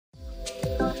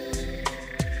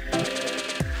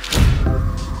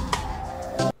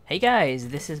Hey guys,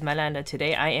 this is Mylandah.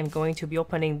 Today I am going to be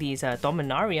opening these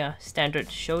Dominaria Standard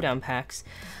Showdown packs.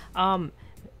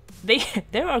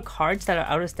 There are cards that are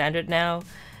out of standard now,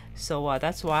 so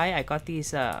that's why I got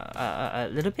these a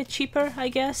little bit cheaper, I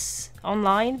guess,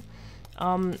 online.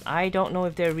 I don't know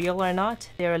if they're real or not.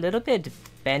 They're a little bit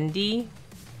bendy,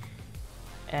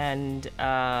 and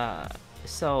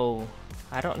so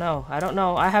I don't know.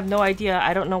 I have no idea.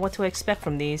 I don't know what to expect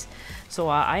from these. So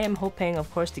I am hoping,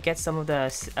 of course, to get some of the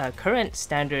current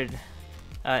standard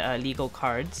legal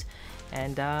cards.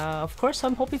 And of course,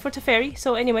 I'm hoping for Teferi.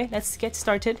 So anyway, let's get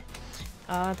started.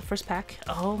 The first pack.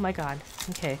 Oh my god.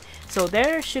 Okay. So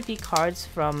there should be cards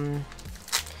from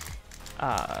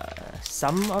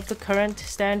some of the current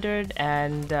standard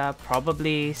and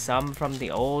probably some from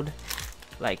the old.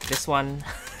 Like this one.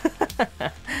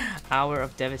 Hour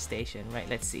of Devastation. Right,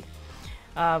 let's see.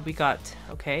 We got,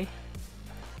 okay,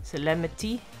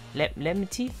 Solemnity,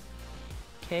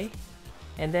 okay,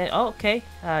 and then, oh, okay,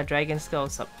 Dragon Skull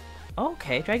Sub.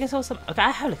 Okay, Dragon Skull Sub. Okay, I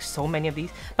have like so many of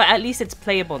these, but at least it's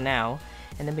playable now.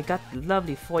 And then we got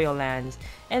lovely foil lands,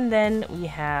 and then we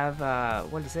have,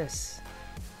 what is this?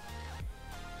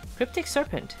 Cryptic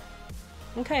Serpent.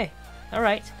 Okay,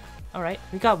 alright,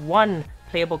 we got one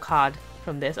playable card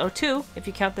from this, or two if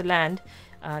you count the land.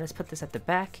 Let's put this at the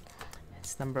back.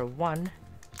 It's number 1.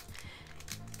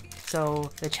 So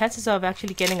the chances of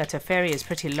actually getting a Teferi is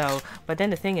pretty low, but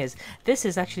then the thing is, this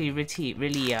is actually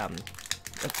really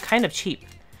kind of cheap.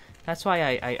 That's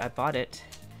why I bought it.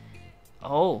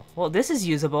 Oh, well, this is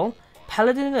usable.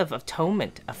 Paladin of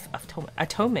Atonement.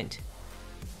 Atonement.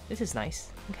 This is nice.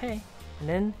 Okay. And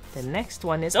then the next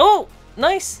one is, oh,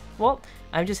 nice. Well,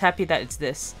 I'm just happy that it's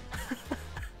this.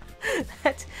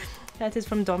 That is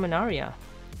from Dominaria.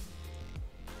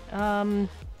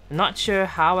 Not sure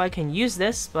how I can use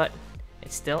this, but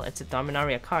it's a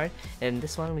Dominaria card. And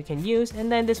this one we can use,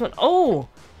 and then this one, oh,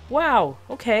 wow,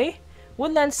 okay.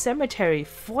 Woodland Cemetery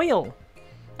foil.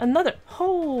 Another,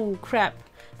 oh crap.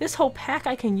 This whole pack,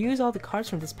 I can use all the cards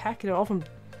from this pack. They're all from,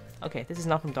 okay, this is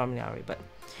not from Dominaria, but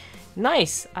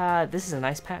nice. This is a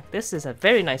nice pack. This is a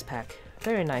very nice pack.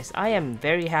 Very nice. I am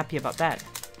very happy about that.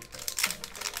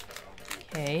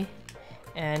 Okay,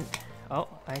 and oh,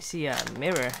 I see a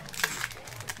mirror.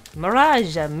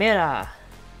 Mirage Mirror.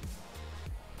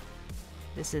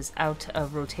 This is out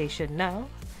of rotation now.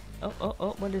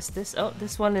 Oh, what is this? Oh,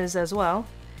 this one is as well.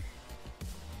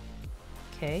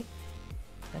 Okay,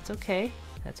 that's okay.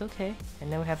 That's okay.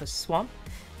 And then we have a swamp,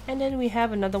 and then we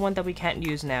have another one that we can't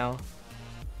use now,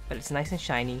 but it's nice and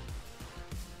shiny.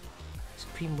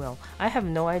 Supreme Will. I have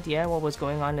no idea what was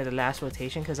going on in the last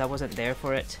rotation because I wasn't there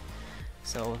for it.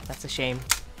 So that's a shame.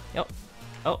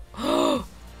 Oh,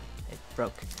 it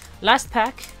broke. Last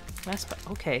pack.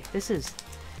 Okay, this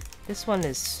one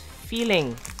is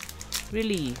feeling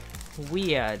really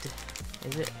weird.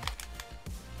 Is it?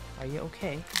 Are you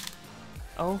okay?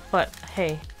 Oh, but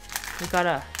hey, we got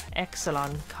a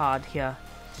Exelon card here.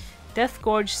 Death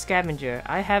Gorge Scavenger.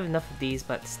 I have enough of these,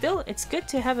 but still, it's good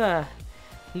to have a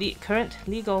current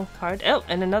legal card. Oh,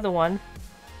 and another one.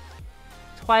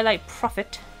 Twilight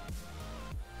Prophet.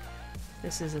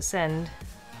 This is Ascend.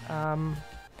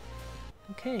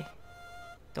 Okay.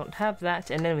 Don't have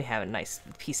that. And then we have a nice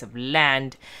piece of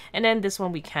land. And then this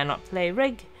one we cannot play.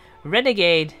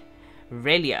 Renegade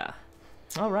Relia.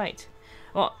 Alright.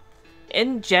 Well,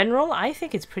 in general, I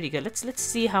think it's pretty good. Let's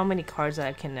see how many cards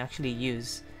I can actually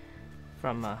use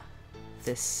from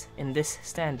this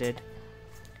standard.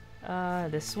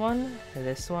 This one,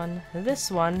 this one,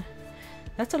 this one.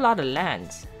 That's a lot of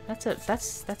lands. That's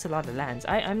a lot of lands.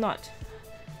 I'm not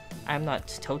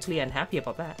totally unhappy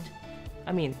about that.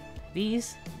 I mean,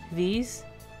 these.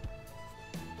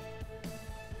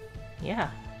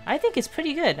 Yeah, I think it's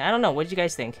pretty good. I don't know. What did you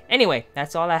guys think? Anyway,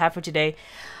 that's all I have for today.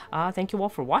 Thank you all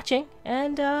for watching,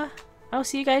 and I'll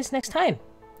see you guys next time.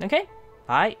 Okay?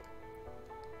 Bye.